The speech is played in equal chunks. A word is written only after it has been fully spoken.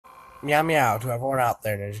Meow meow to everyone out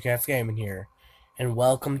there, Ninja Cats Gaming here, and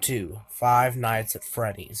welcome to Five Nights at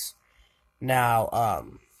Freddy's. Now,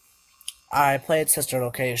 I played Sister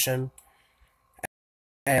Location,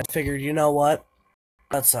 and figured, you know what,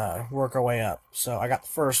 let's, work our way up. So, I got the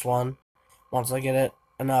first one. Once I get it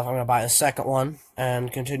enough, I'm gonna buy the second one,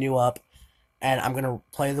 and continue up, and I'm gonna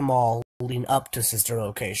play them all leading up to Sister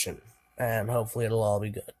Location, and hopefully it'll all be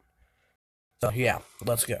good. So, yeah,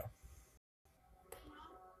 let's go.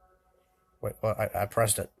 Wait, what? I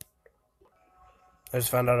pressed it. I just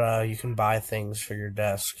found out, you can buy things for your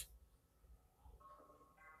desk,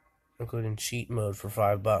 including cheat mode for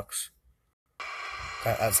 $5.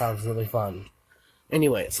 That sounds really fun.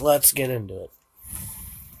 Anyways, let's get into it.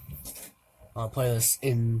 I'll play this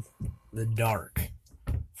in the dark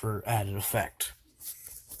for added effect.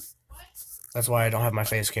 That's why I don't have my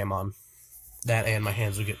face cam on. That and my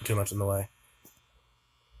hands would get too much in the way.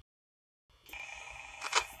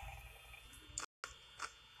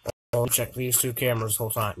 I'll check these two cameras the whole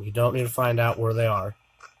time. You don't need to find out where they are.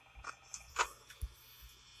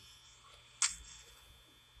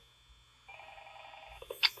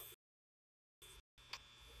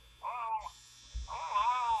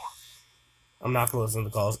 I'm not going to listen to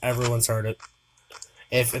the calls. Everyone's heard it.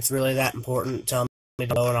 If it's really that important, tell me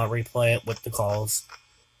to go and I'll replay it with the calls.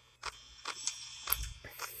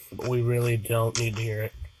 But we really don't need to hear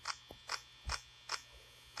it.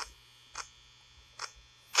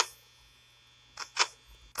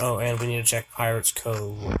 Oh, and we need to check Pirate's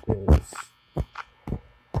Cove.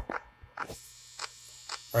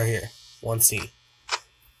 Right here. 1C.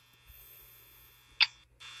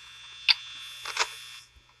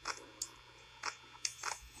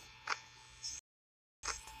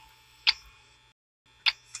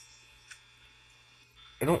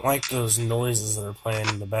 I don't like those noises that are playing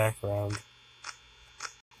in the background.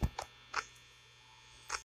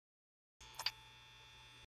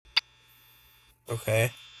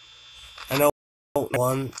 Okay. I know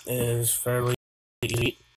one is fairly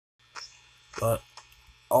easy, but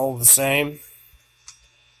all the same,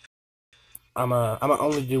 I'm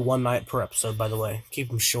only do one night per episode, by the way.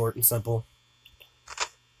 Keep them short and simple.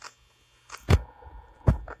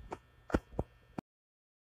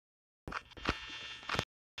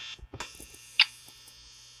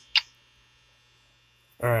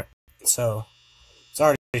 Alright, so,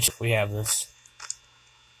 sorry we have this.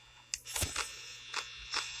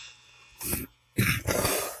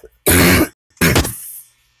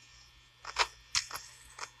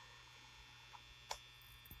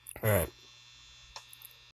 Alright.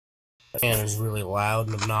 The fan is really loud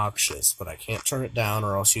and obnoxious, but I can't turn it down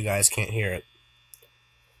or else you guys can't hear it.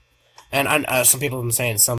 And some people have been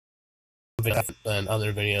saying some than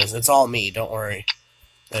other videos. It's all me, don't worry.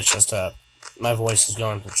 It's just, my voice is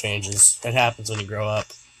going through changes. It happens when you grow up.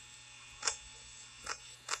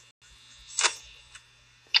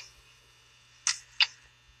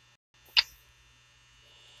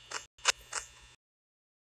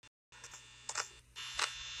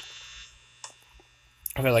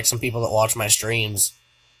 I feel like some people that watch my streams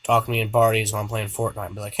talk to me in parties while I'm playing Fortnite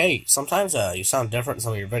and be like, hey, sometimes you sound different in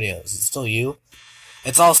some of your videos. Is it still you?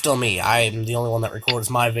 It's all still me. I'm the only one that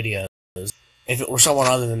records my videos. If it were someone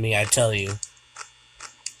other than me, I'd tell you.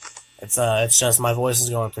 It's just my voice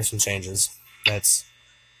is going through some changes. That's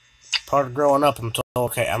part of growing up. I'm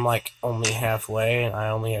told, okay, I'm like only halfway and I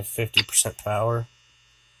only have 50% power.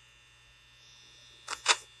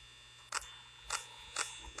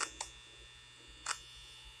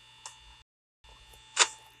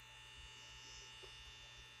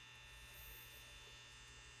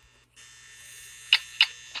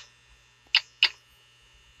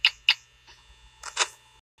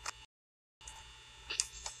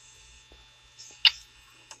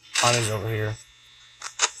 Connie's over here.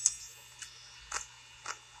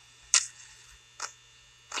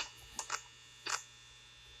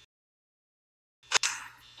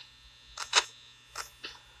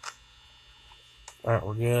 Alright,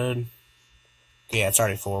 we're good. Yeah, it's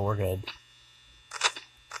already 4, we're good.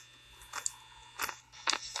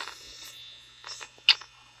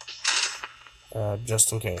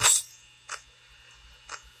 Just in case.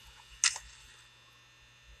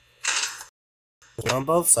 On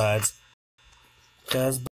both sides.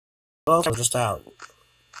 Because both are just out.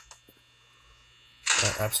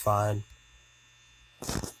 That's fine.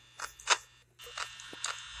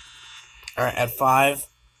 Alright, at 5.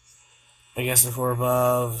 I guess if we're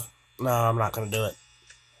above... No, I'm not going to do it.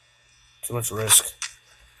 Too much risk.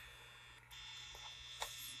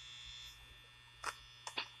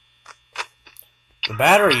 The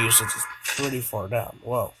battery usage is pretty far down.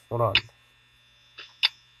 Whoa, hold on.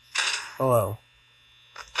 Hello.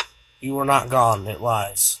 You were not gone. It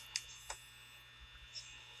lies.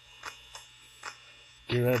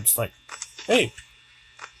 It's like, hey,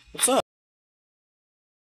 what's up?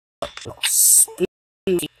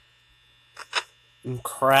 Spooky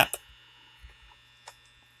crap.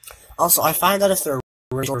 Also, I find that if they're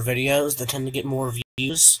short videos, they tend to get more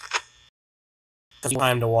views because you have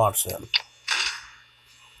time to watch them.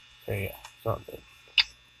 There you go. Not good.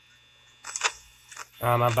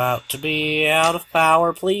 I'm about to be out of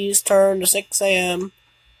power. Please turn to 6 a.m.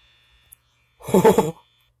 That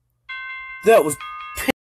was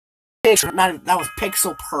that was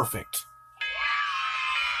pixel perfect.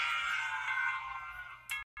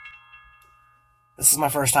 This is my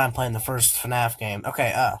first time playing the first FNAF game.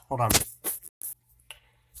 Okay, hold on.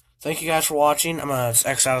 Thank you guys for watching. I'm gonna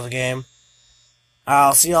X out of the game.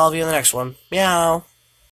 I'll see all of you in the next one. Meow.